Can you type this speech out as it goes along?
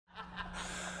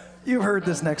You've heard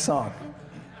this next song.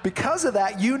 Because of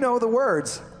that, you know the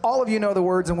words. All of you know the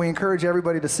words, and we encourage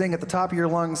everybody to sing at the top of your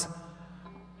lungs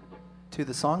to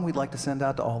the song we'd like to send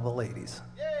out to all the ladies.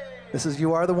 Yay. This is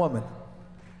You Are the Woman. 1,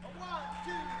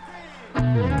 2, 3.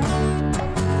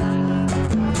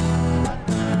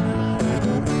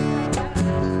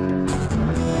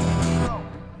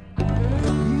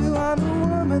 You are the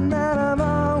woman that I've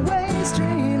always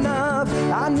dreamed of.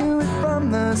 I knew it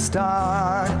from the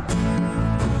start.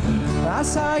 I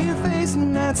saw your face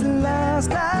and that's the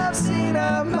last I've seen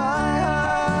of my heart.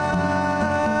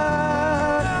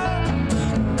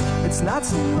 It's not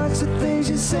so much the things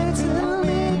you say to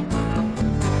me,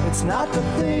 it's not the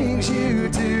things you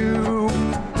do.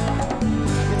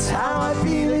 It's how I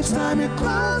feel each time you're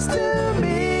close to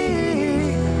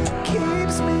me,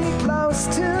 keeps me close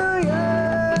to you.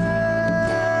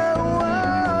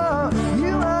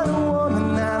 You are the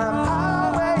woman that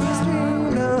I've always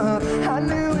dreamed of. I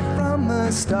knew it from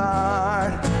the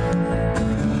start.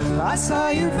 I saw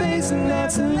your face and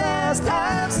that's the last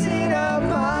I've seen of my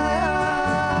heart.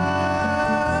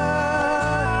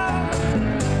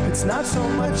 It's not so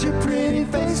much your pretty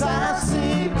face I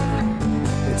see,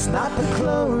 it's not the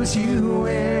clothes you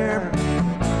wear,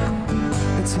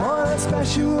 it's more that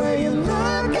special way you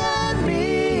look at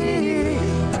me,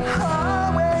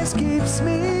 always keeps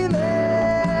me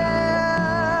there.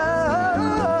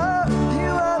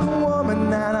 You are the woman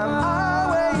that I've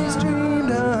always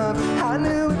dreamed of. I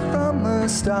knew it from the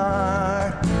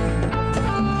start.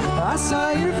 I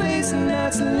saw your face and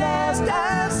that's the last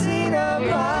I've seen of my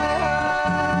heart.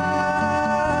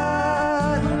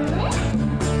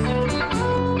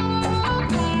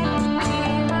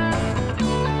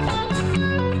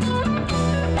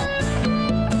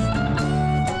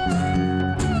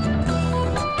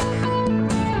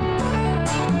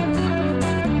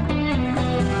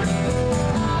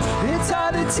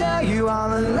 Tell you all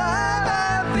the love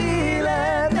I feel,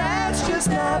 and that's just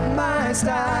not my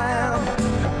style.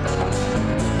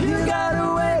 You got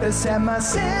a way to set my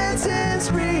senses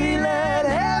reeling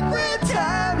every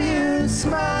time you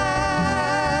smile.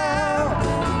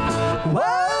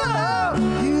 Whoa,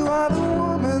 you are the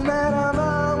woman that I've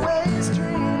always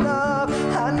dreamed of.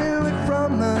 I knew it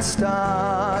from the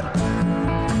start.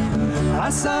 I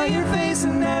saw your face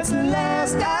and that's the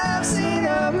last I've seen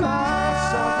of my heart.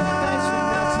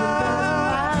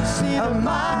 Of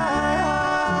my